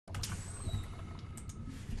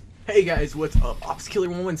Hey guys, what's up?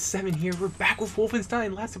 OpsKiller117 here. We're back with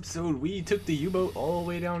Wolfenstein. Last episode, we took the U-boat all the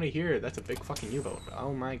way down to here. That's a big fucking U-boat.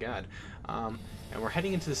 Oh my god. And we're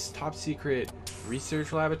heading into this top secret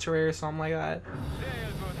research laboratory or something like that.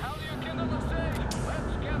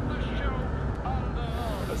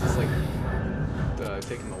 Is this like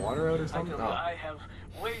taking the water out or something? Oh. I have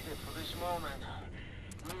waited for this moment.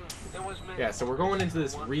 Yeah, so we're going into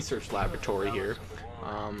this research laboratory here.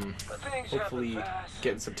 Hopefully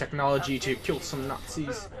getting some technology to kill some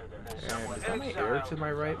Nazis. And is that my air to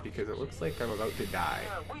my right? Because it looks like I'm about to die.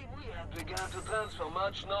 We have begun to transfer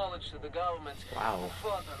much knowledge to the governments Wow. who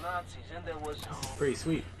fought the Nazis, and there was hope. Pretty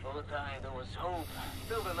sweet. Over time, there was hope.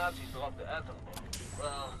 Till the Nazis dropped the atom bomb.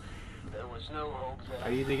 Well, there was no hope there. I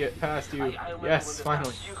need to get past you. I Yes,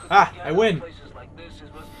 finally. Ah, I win. Places like this,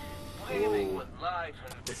 it was brimming with life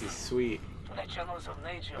and This is sweet. the channels of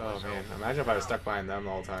nature. Oh was man, open. imagine if I was stuck behind them the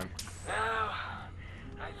whole time. Now,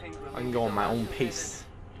 I think I can go on my own pace.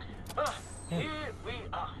 Here we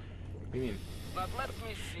are. What do you mean? But let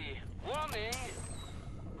me see. Warning.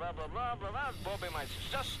 Blah blah blah blah blah. Bobby mice.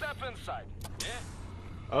 Just step inside. Yeah.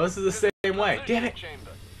 Oh, this is the same way. Damn it!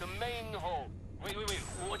 Chamber. The main hall. Wait.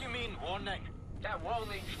 What do you mean warning? Yeah,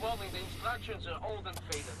 warning. The instructions are old and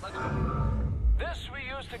faded. Let's go. This we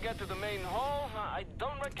use to get to the main hall. I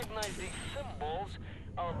don't recognize these symbols.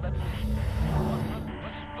 Oh, let me.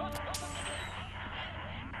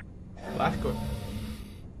 Blazkowicz.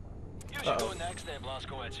 You should go next there,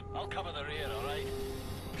 Blazkowicz. I'll cover the rear, alright?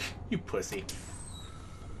 You pussy.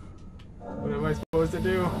 What am I supposed to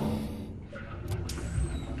do?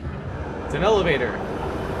 It's an elevator.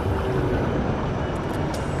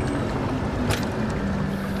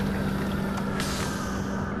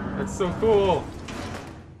 That's so cool.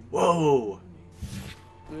 Whoa.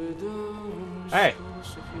 Hey.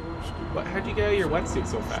 What? How'd you get out of your wetsuit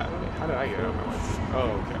so fast? Wait, how did I get out of my wetsuit?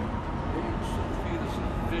 Oh, okay.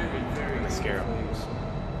 I'm gonna scare him.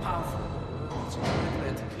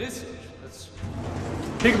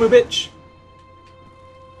 Peekaboo, bitch!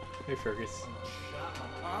 Hey, Fergus.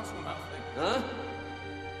 Huh?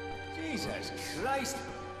 Jesus Christ!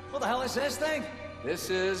 What the hell is this thing? This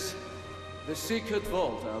is the secret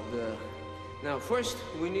vault out there. Now, first,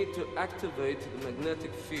 we need to activate the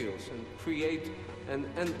magnetic fields and create an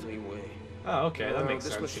entryway. Oh, okay, that makes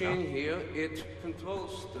this sense. This machine you know? here, it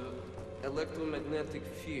controls the electromagnetic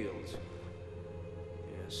field.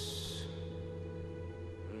 Yes.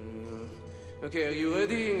 Okay, are you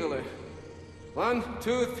ready, Ingele? 1,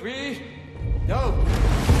 2, 3, go!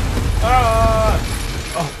 Ah!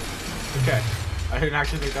 Oh, okay. I didn't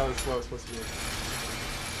actually think that was what I was supposed to do.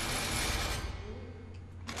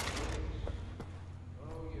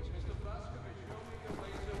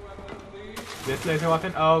 This laser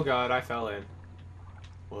weapon? Oh god, I fell in.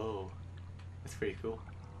 Whoa. That's pretty cool.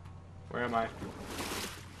 Where am I?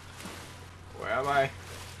 Where am I?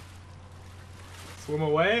 Swim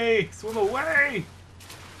away! Swim away!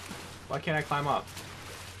 Why can't I climb up?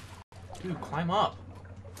 Dude, climb up!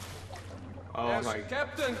 Oh Yes, my...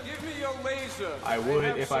 Captain, give me your laser. I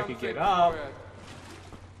would if I could get up.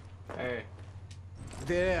 Hey.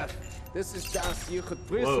 There. This is the secret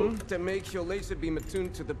prism to make your laser beam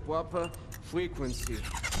attuned to the proper frequency.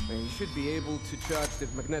 And you should be able to charge the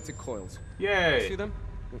magnetic coils. Yay! See them?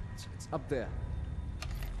 It's up there.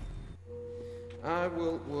 I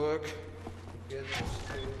will work to get this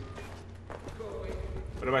thing going.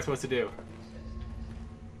 What am I supposed to do?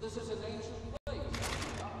 This is an ancient place.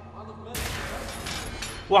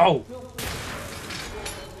 Whoa!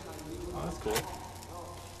 Oh, that's cool.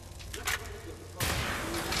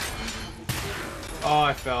 Oh,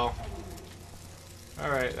 I fell.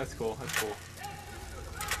 Alright, that's cool. That's cool.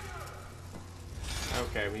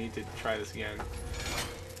 Okay, we need to try this again.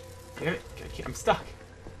 Damn it! I'm stuck!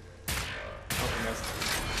 Oh, I missed.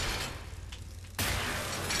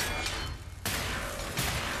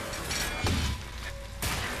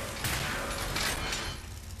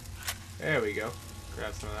 There we go.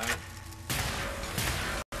 Grab some of that.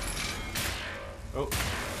 Oh.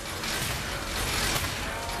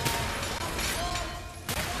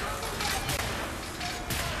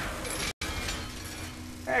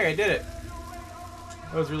 Hey, I did it.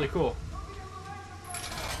 That was really cool.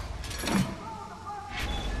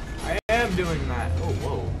 I am doing that. Oh,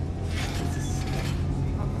 whoa.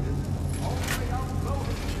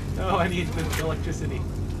 No, I need the electricity.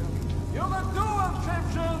 You'll do it,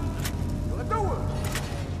 Captain! You'll do it!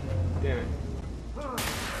 Damn it.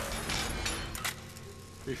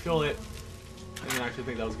 Refill it. I didn't actually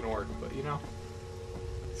think that was gonna work, but you know.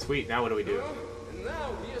 Sweet, now what do we do? And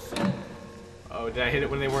now, here's it. Oh, did I hit it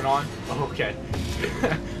when they weren't on? Oh, okay.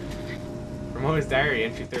 Oh, his diary,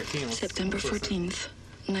 entry 13. September 14th,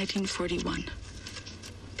 1941.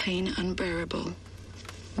 Pain unbearable.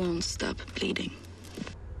 Won't stop bleeding.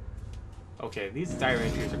 Okay, these diary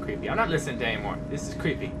entries are creepy. I'm not listening to anymore. This is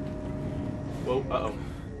creepy. Whoa, uh-oh.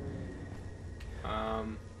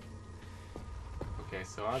 Okay,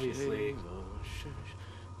 so obviously...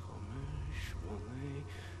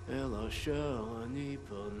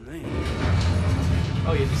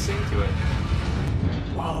 Oh, you just sing to it.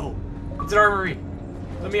 Whoa! It's an armory!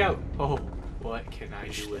 Let me out! Oh, what can I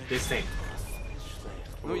do with this thing?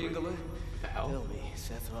 No, you What the hell? Tell me,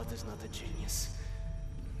 Sephiroth is not a genius.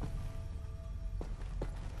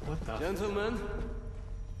 What the? Gentlemen,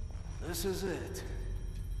 this is it.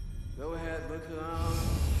 Go ahead, look around.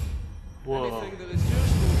 Whoa. Anything that is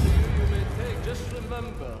useful to you, you may take. Just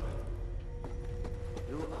remember,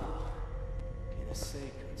 you are in a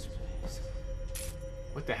sacred space.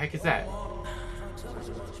 What the heck is that?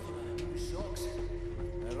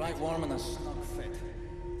 Right warm and a snug fit.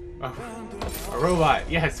 Oh, a robot.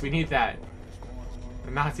 Yes, we need that. The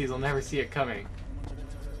Nazis will never see it coming.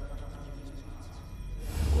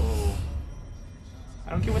 Whoa. I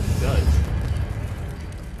don't get what this does.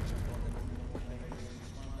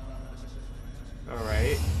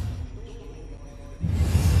 Alright.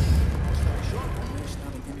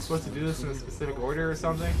 You're supposed to do this in a specific order or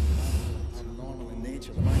something? Normal in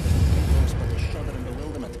nature. The mind doesn't think but they shudder in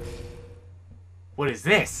bewilderment. What is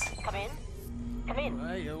this? Come in. Come in.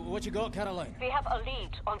 Hey, what you got, Caroline? We have a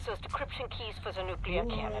lead on those decryption keys for the nuclear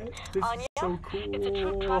cannon. This is Anya, so cool. it's a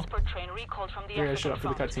troop transport train recalled from the Yeah, African shut up for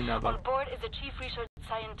the front. cutscene now, though. On board is the chief research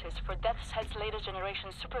scientist for Death's Head's latest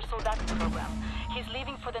generation super soldat program. He's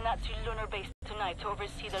leaving for the Nazi lunar base tonight to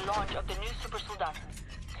oversee the launch of the new super soldat.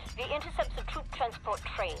 He intercepts the troop transport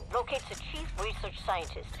train, locates the chief research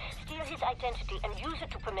scientist, steal his identity, and use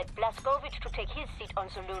it to permit Blazkowicz to take his seat on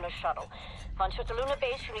the lunar shuttle. Once at the lunar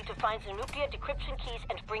base, you need to find the nuclear decryption keys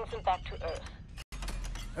and bring them back to Earth.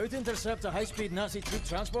 How to intercept a high-speed Nazi troop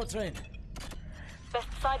transport train? Best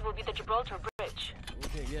side will be the Gibraltar Bridge.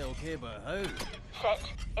 Okay, yeah, okay, but how? Set.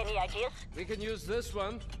 Any ideas? We can use this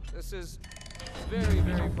one. This is very,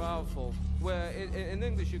 very powerful. Where in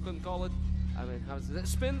English you can call it, I mean, how's it?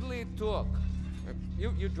 Spindly torque.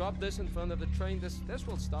 You drop this in front of the train, this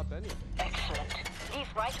will stop anything. Excellent. Leave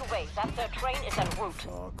right away. That their train is en route.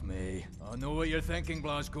 Fuck me. I know what you're thinking,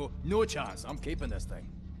 Blazko. No chance. I'm keeping this thing.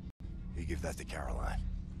 You give that to Caroline.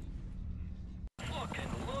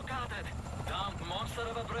 Fucking look at it. Damn monster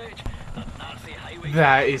of a bridge. The Nazi highway.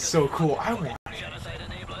 That is so cool. I want it. Genocide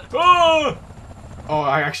enabler. Oh! Oh,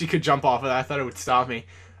 I actually could jump off of that. I thought it would stop me.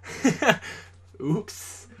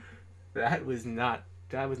 Oops. That was not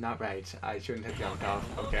right. I shouldn't have jumped off.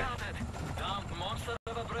 Okay. Damn monster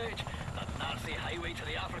of a bridge. The Nazi highway to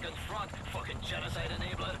the African front. Fucking genocide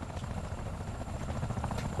enabler.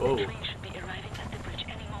 Whoa. The train should be arriving at the bridge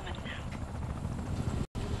any moment now.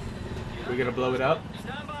 We're gonna blow it up.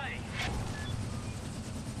 Stand by.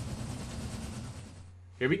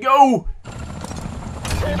 Here we go!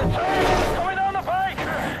 Hey, the train is coming down the pike.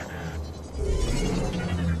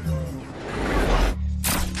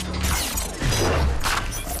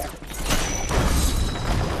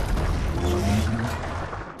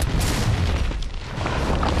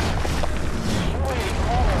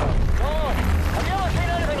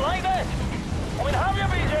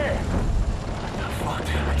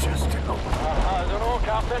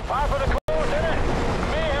 Captain, par for the close, innit?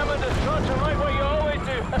 Mayhem and destruction like what you always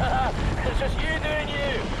do. It's just you doing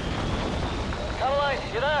you. Caroline,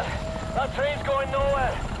 you there? That train's going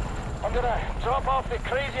nowhere. I'm gonna drop off the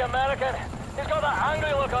crazy American. He's got that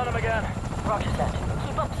angry look on him again. Roger that.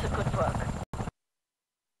 Keep up the good work.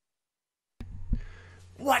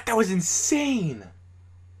 What? That was insane!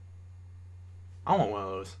 I want one of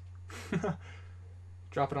those.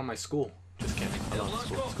 Drop it on my school. Just kidding. I love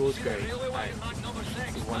school. School's great. It's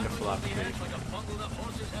a wonderful opportunity.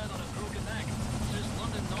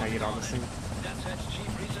 Can I get on this thing?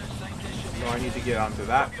 No, I need to get onto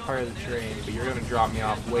that part of the train, but you're gonna drop me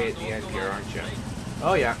off way at the end here, aren't you?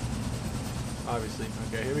 Oh yeah. Obviously.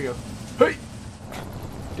 Okay, here we go. Hey!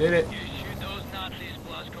 Did it.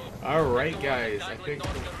 Alright guys, I think...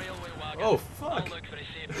 Oh fuck!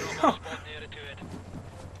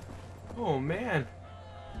 Oh man.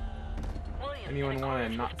 Anyone want a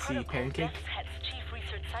Nazi pancake?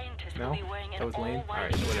 No? That was lame?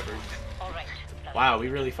 Alright, whatever. Wow, we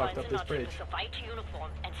really fucked up this bridge.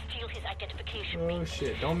 Oh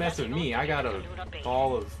shit, don't mess with me. I got a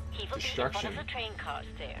ball of destruction.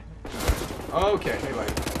 Okay, hey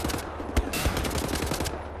buddy.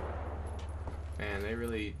 Man, they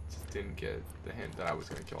really didn't get the hint that I was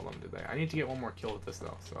gonna kill them, did they? I need to get one more kill with this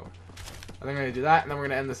though, so I think I'm gonna do that, and then we're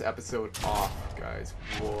gonna end this episode off, guys.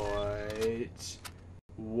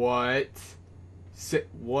 What?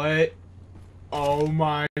 What? Oh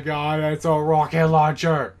my god, that's a rocket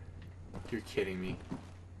launcher! You're kidding me.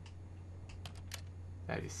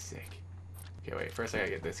 That is sick. Okay, wait, first I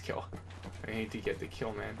gotta get this kill. I need to get the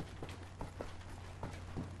kill, man.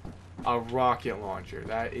 A rocket launcher.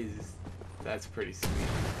 That's pretty sweet.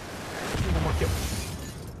 One more kill.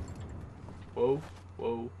 Whoa,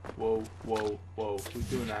 whoa, whoa, whoa, whoa. Who's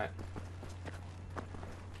doing that?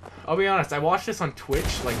 I'll be honest, I watched this on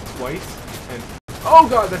Twitch like twice, and oh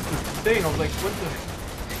god, that's the thing. I was like, what the?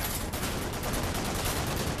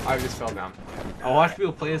 I just fell down. I watched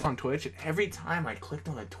people play this on Twitch, and every time I clicked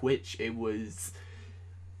on a Twitch, it was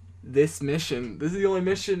this mission. This is the only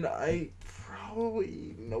mission I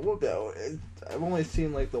probably know about. I've only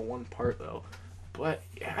seen like the one part though, but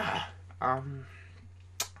yeah. I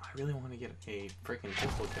really want to get a freaking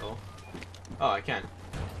pistol kill. Oh, I can.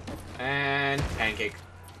 And pancake.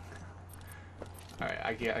 Alright,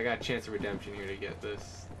 I got a chance of redemption here to get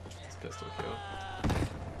this pistol kill.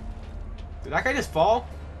 Did that guy just fall?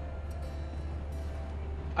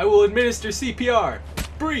 I will administer CPR.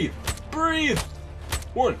 Breathe! Breathe!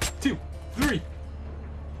 1, 2, 3.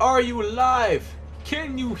 Are you alive?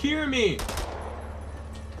 Can you hear me?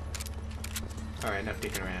 Alright, enough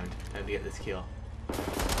dicking around. Time to get this kill.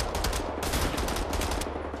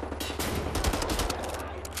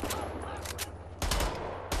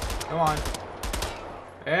 Come on.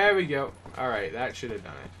 There we go. Alright, that should have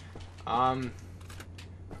done it.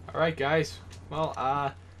 Alright guys. Well,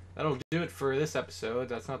 that'll do it for this episode.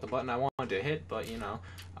 That's not the button I wanted to hit, but you know.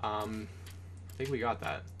 I think we got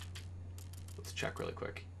that. Let's check really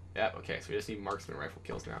quick. Yeah, okay, so we just need marksman rifle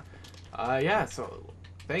kills now. Yeah, so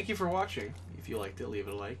thank you for watching. If you liked it, leave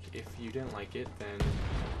it a like. If you didn't like it, then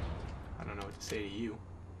I don't know what to say to you.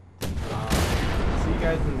 See you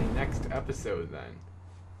guys in the next episode then.